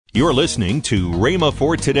You're listening to Rhema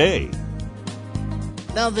for Today.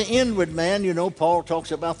 Now, the inward man, you know, Paul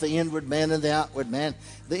talks about the inward man and the outward man.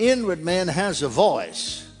 The inward man has a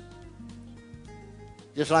voice,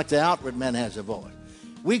 just like the outward man has a voice.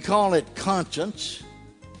 We call it conscience.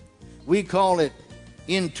 We call it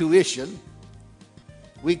intuition.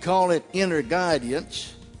 We call it inner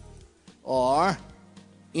guidance or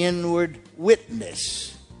inward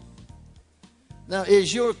witness. Now,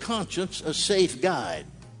 is your conscience a safe guide?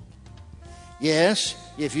 Yes,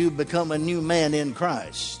 if you become a new man in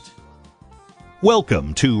Christ.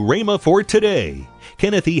 Welcome to Rhema for Today.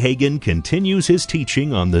 Kenneth E. Hagin continues his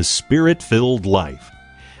teaching on the Spirit-filled life.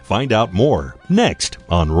 Find out more next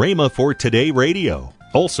on Rhema for Today Radio.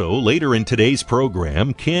 Also, later in today's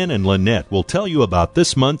program, Ken and Lynette will tell you about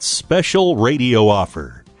this month's special radio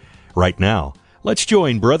offer. Right now, let's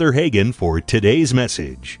join Brother Hagin for today's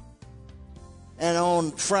message. And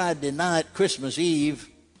on Friday night, Christmas Eve,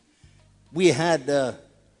 we had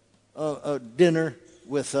a dinner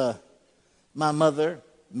with my mother,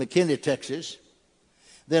 McKinney, Texas.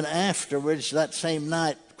 Then afterwards, that same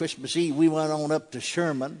night, Christmas Eve, we went on up to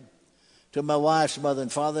Sherman to my wife's mother and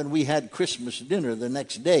father, and we had Christmas dinner the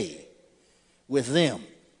next day with them.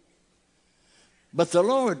 But the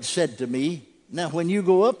Lord said to me, now when you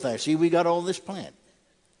go up there, see, we got all this planned.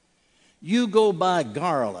 You go by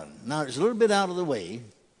Garland. Now, it's a little bit out of the way.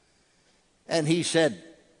 And he said,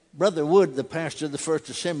 Brother Wood, the pastor of the First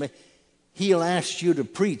Assembly, he'll ask you to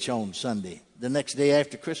preach on Sunday, the next day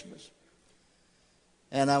after Christmas.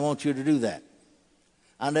 And I want you to do that.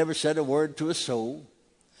 I never said a word to a soul.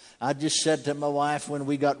 I just said to my wife when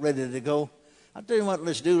we got ready to go, I'll tell you what,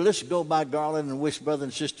 let's do. Let's go by Garland and wish Brother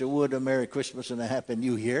and Sister Wood a Merry Christmas and a Happy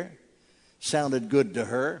New Year. Sounded good to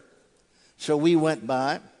her. So we went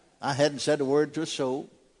by. I hadn't said a word to a soul.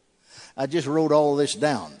 I just wrote all this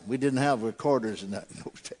down. We didn't have recorders in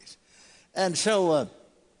those days. And so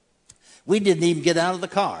we didn't even get out of the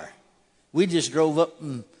car. We just drove up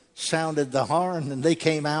and sounded the horn, and they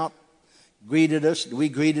came out, greeted us. We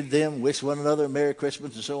greeted them, wished one another a Merry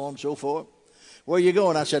Christmas, and so on and so forth. Where are you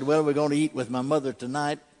going? I said, well, we're going to eat with my mother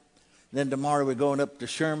tonight. Then tomorrow we're going up to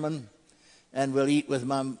Sherman, and we'll eat with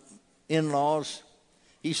my in-laws.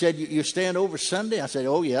 He said, you're staying over Sunday? I said,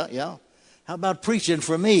 oh, yeah. How about preaching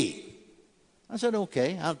for me? I said,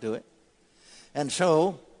 okay, I'll do it. And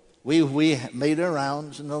so we made our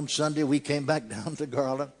rounds, and on Sunday we came back down to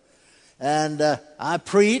Garland. And I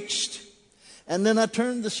preached, and then I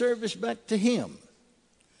turned the service back to him.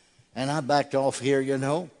 And I backed off here, you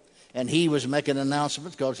know. And he was making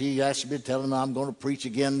announcements because he asked me to tell him I'm going to preach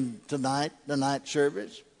again tonight, the night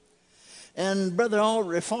service. And Brother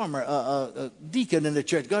Aldrich Farmer, a deacon in the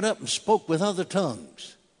church, got up and spoke with other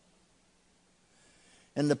tongues.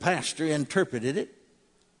 And the pastor interpreted it.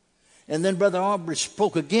 And then Brother Aubrey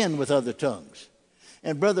spoke again with other tongues.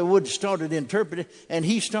 And Brother Wood started interpreting, and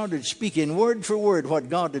he started speaking word for word what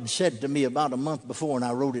God had said to me about a month before, and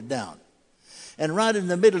I wrote it down. And right in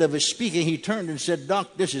the middle of his speaking, he turned and said,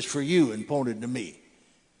 Doc, this is for you, and pointed to me.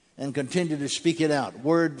 And continued to speak it out,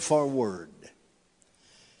 word for word.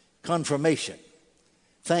 Confirmation.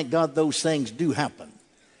 Thank God those things do happen.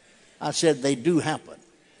 I said they do happen.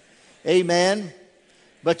 Amen.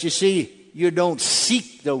 But you see, you don't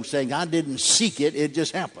seek those things. I didn't seek it. It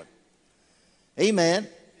just happened. Amen.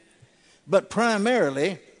 But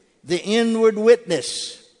primarily, the inward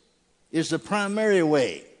witness is the primary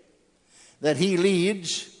way that he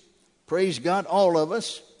leads, praise God, all of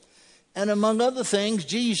us. And among other things,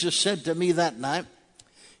 Jesus said to me that night,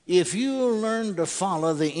 if you learn to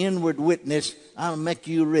follow the inward witness, I'll make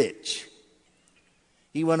you rich.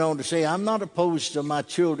 He went on to say, I'm not opposed to my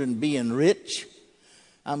children being rich.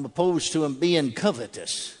 I'm opposed to them being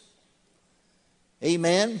covetous.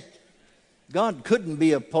 Amen. God couldn't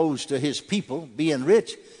be opposed to his people being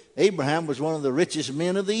rich. Abraham was one of the richest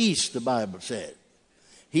men of the East, the Bible said.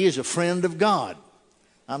 He is a friend of God.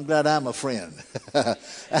 I'm glad I'm a friend.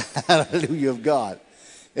 Hallelujah of God.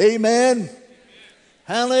 Amen.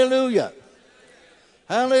 Hallelujah.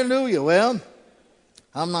 Hallelujah. Well,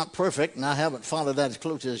 I'm not perfect, and I haven't followed that as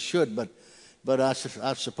close as I should, but I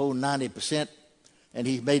suppose 90%, and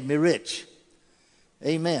he made me rich.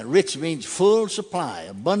 Amen. Rich means full supply,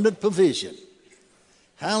 abundant provision.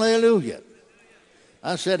 Hallelujah.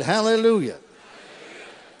 I said hallelujah.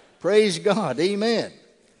 Praise God. Amen.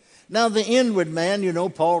 Now the inward man, you know,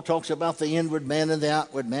 Paul talks about the inward man and the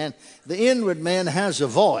outward man. The inward man has a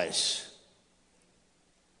voice,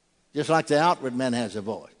 just like the outward man has a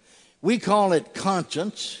voice. We call it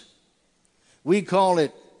conscience. We call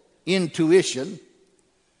it intuition.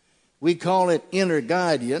 We call it inner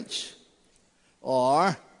guidance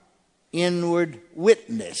or inward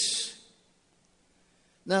witness.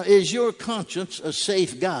 Now, is your conscience a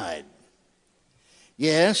safe guide?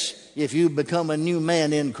 Yes, if you become a new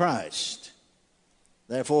man in Christ.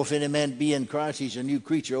 Therefore, if any man be in Christ, he's a new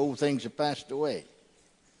creature. Old things have passed away.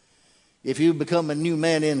 If you become a new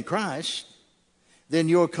man in Christ, then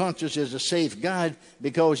your conscience is a safe guide,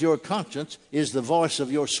 because your conscience is the voice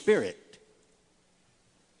of your spirit.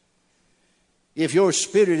 If your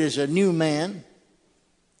spirit is a new man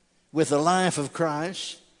with the life of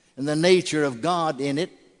Christ and the nature of God in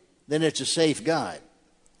it, then it's a safe guide.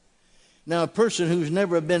 Now, a person who's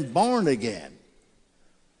never been born again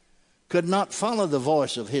could not follow the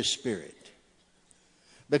voice of his spirit,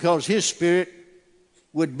 because his spirit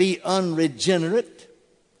would be unregenerate,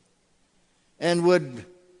 and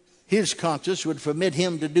his conscience would permit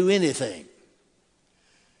him to do anything.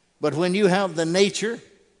 But when you have the nature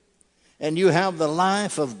and you have the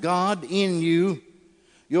life of God in you,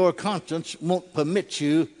 your conscience won't permit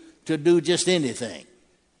you to do just anything.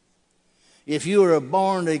 If you are a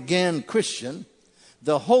born-again Christian,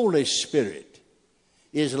 the Holy Spirit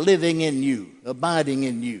is living in you, abiding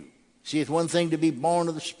in you. See, it's one thing to be born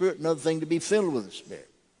of the Spirit, another thing to be filled with the Spirit.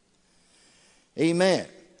 Amen.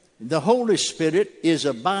 The Holy Spirit is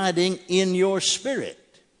abiding in your spirit.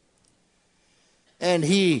 And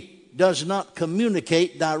He does not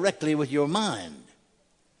communicate directly with your mind.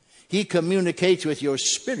 He communicates with your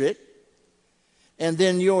spirit, and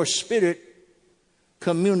then your spirit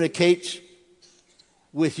communicates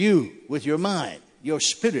with you, with your mind, your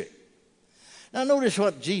spirit. Now notice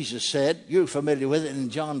what Jesus said. You're familiar with it in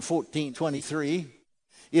John 14:23.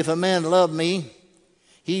 If a man love me,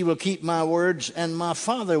 he will keep my words, and my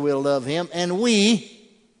Father will love him, and we,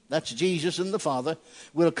 that's Jesus and the Father,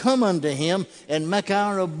 will come unto him and make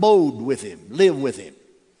our abode with him, live with him,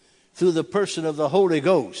 through the person of the Holy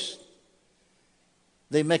Ghost.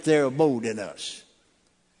 They make their abode in us.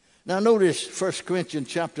 Now notice 1 Corinthians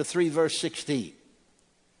chapter 3, verse 16.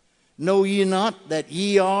 Know ye not that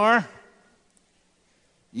ye are,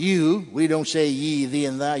 you, we don't say ye, thee,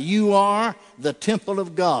 and thou, you are the temple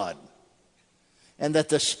of God, and that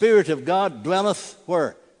the Spirit of God dwelleth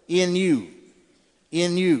where? In you.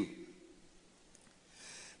 In you.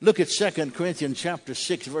 Look at 2 Corinthians chapter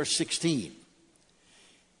 6, verse 16.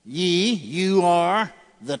 Ye, you are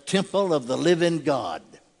the temple of the living God.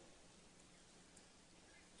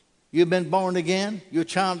 You've been born again? You're a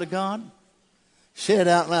child of God? Say it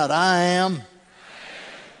out loud. I am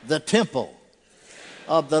the temple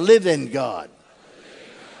of the living God.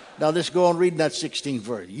 Now let's go on reading that 16th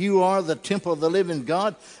verse. You are the temple of the living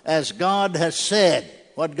God, as God has said.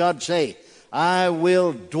 What did God say? I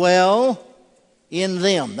will dwell in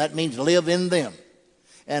them. That means live in them.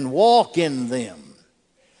 And walk in them.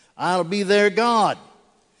 I'll be their God.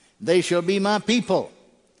 They shall be my people.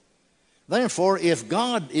 Therefore, if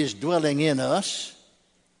God is dwelling in us,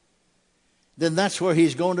 then that's where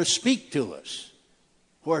He's going to speak to us.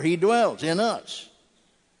 Where He dwells, in us.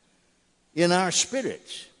 In our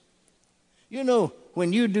spirits. You know,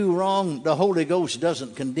 when you do wrong, the Holy Ghost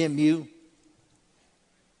doesn't condemn you.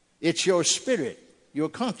 It's your spirit, your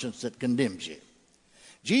conscience that condemns you.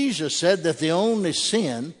 Jesus said that the only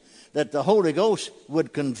sin that the Holy Ghost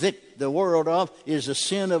would convict the world of is the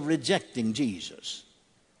sin of rejecting Jesus.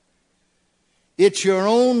 It's your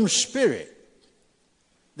own spirit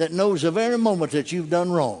that knows the very moment that you've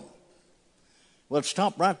done wrong. Well,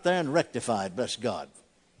 stop right there and rectify it, bless God.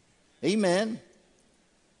 Amen.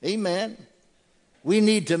 Amen. We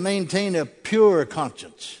need to maintain a pure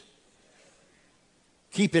conscience.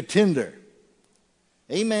 Keep it tender.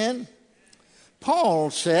 Amen. Paul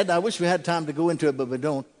said, I wish we had time to go into it, but we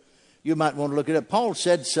don't. You might want to look it up. Paul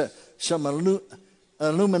said some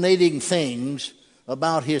illuminating things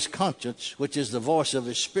about his conscience, which is the voice of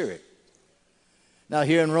his spirit. Now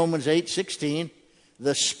here in Romans 8:16,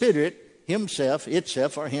 the Spirit himself,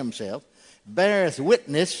 itself or himself, beareth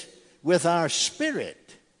witness with our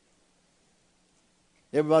spirit.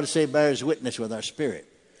 Everybody say bears witness with our spirit.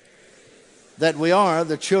 That we are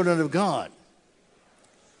the children of God.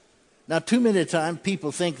 Now, too many times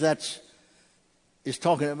people think that's is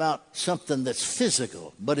talking about something that's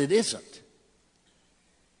physical, but it isn't.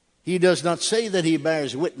 He does not say that he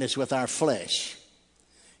bears witness with our flesh.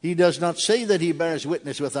 He does not say that he bears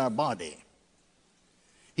witness with our body.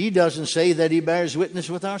 He doesn't say that he bears witness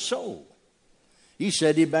with our soul. He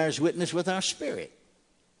said he bears witness with our spirit.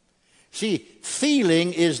 See,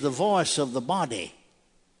 feeling is the voice of the body.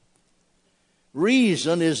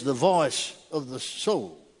 Reason is the voice of the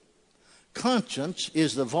soul. Conscience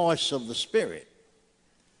is the voice of the spirit.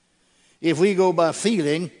 If we go by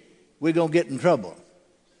feeling, we're going to get in trouble.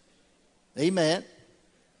 Amen.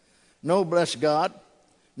 No, bless God,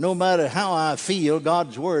 no matter how I feel,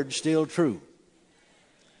 God's word's still true.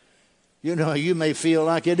 You know, you may feel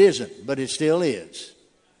like it isn't, but it still is.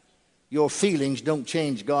 Your feelings don't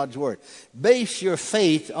change God's word. Base your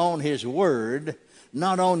faith on his word,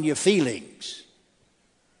 not on your feelings.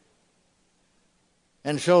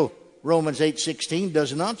 And so Romans 8:16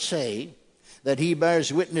 does not say that he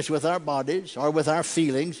bears witness with our bodies or with our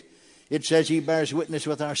feelings. It says he bears witness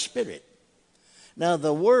with our spirit. Now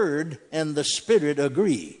the word and the spirit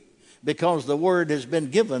agree because the word has been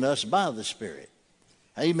given us by the Spirit.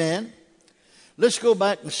 Amen. Let's go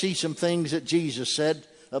back and see some things that Jesus said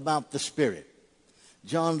about the Spirit.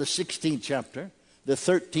 John the 16th chapter, the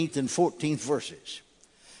 13th and 14th verses.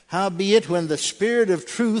 Howbeit when the Spirit of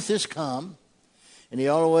truth is come, and he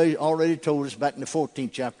already told us back in the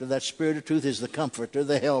 14th chapter, that Spirit of truth is the comforter,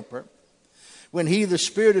 the helper. When he, the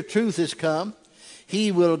Spirit of truth, is come,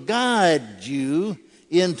 he will guide you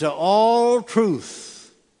into all truth.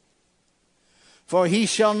 For he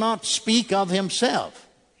shall not speak of himself,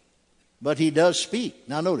 but he does speak.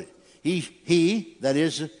 Now notice, he, that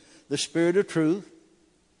is the Spirit of truth,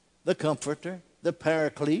 the comforter, the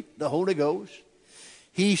paraclete, the Holy Ghost,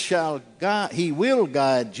 he will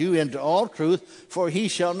guide you into all truth, for he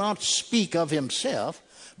shall not speak of himself,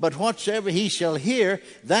 but whatsoever he shall hear,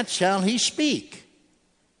 that shall he speak.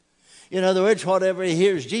 In other words, whatever he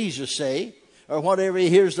hears Jesus say, or whatever he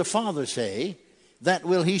hears the Father say, that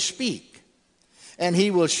will he speak. And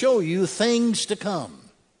he will show you things to come.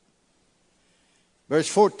 Verse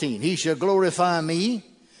 14, he shall glorify me,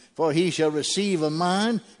 for he shall receive of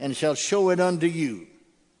mine, and shall show it unto you.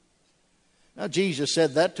 Now, Jesus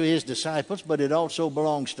said that to his disciples, but it also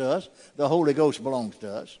belongs to us. The Holy Ghost belongs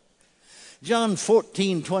to us. John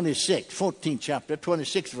 14th chapter,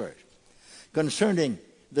 26th verse, concerning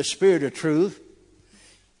the Spirit of truth.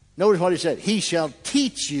 Notice what he said. He shall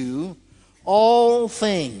teach you all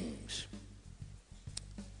things,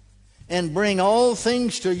 and bring all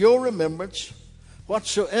things to your remembrance,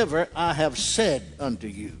 whatsoever I have said unto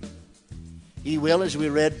you. He will, as we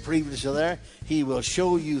read previously there, he will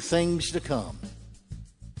show you things to come.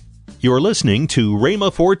 You're listening to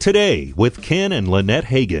Rhema for Today with Ken and Lynette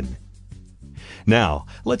Hagin. Now,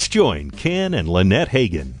 let's join Ken and Lynette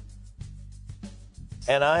Hagin.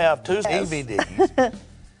 And I have two DVDs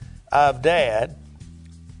of Dad,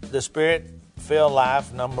 The Spirit-Filled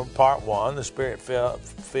Life, Part 1, The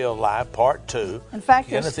Spirit-Filled Life, Part 2. In fact,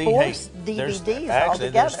 there's four DVDs altogether.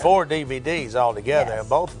 There's 4 DVDs altogether, Yes. and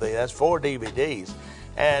both of these, that's 4 DVDs.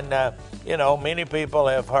 And, you know, many people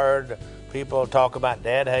have heard people talk about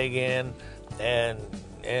Dad Hagin and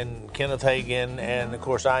Kenneth Hagin, and of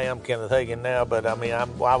course I am Kenneth Hagin now, but I mean, I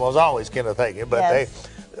was always Kenneth Hagin, but Yes.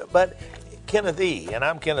 but Kenneth E, and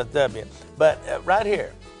I'm Kenneth W. But right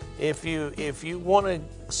here, if you want to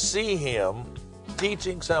see him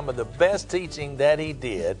teaching some of the best teaching that he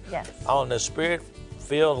did Yes. on the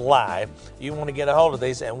Spirit-Filled Life, you want to get a hold of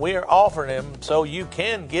these, and we're offering them so you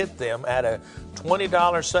can get them at a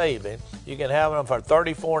 $20 saving. You can have them for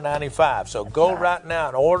 $34.95. So go right now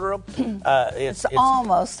and order them. It's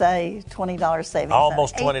almost a $20 savings.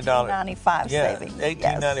 Almost $20. $18.95 savings.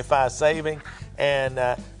 $18.95 saving. And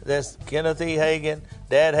this Kenneth E. Hagin,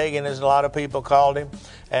 Dad Hagin, as a lot of people called him.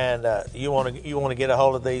 And you want to get a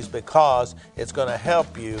hold of these because it's going to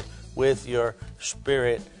help you with your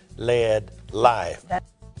spirit-led life.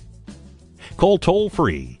 Call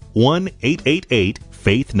toll-free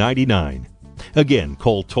 1-888-FAITH-99. Again,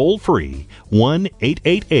 call toll-free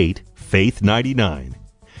 1-888-FAITH-99.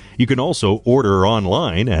 You can also order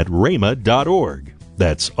online at rhema.org.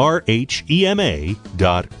 That's RHEMA.org.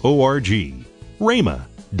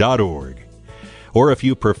 rhema.org. Or if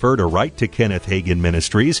you prefer to write to Kenneth Hagin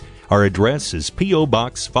Ministries, our address is P.O.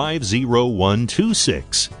 Box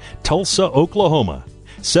 50126, Tulsa, Oklahoma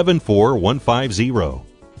 74150.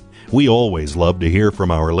 We always love to hear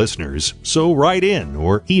from our listeners, so write in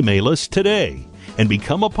or email us today and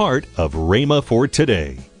become a part of Rhema for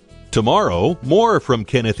Today. Tomorrow, more from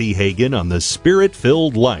Kenneth E. Hagin on the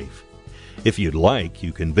Spirit-Filled Life. If you'd like,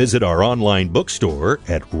 you can visit our online bookstore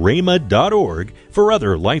at rhema.org for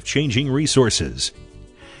other life-changing resources.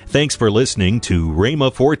 Thanks for listening to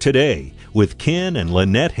Rhema for Today with Ken and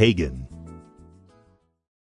Lynette Hagin.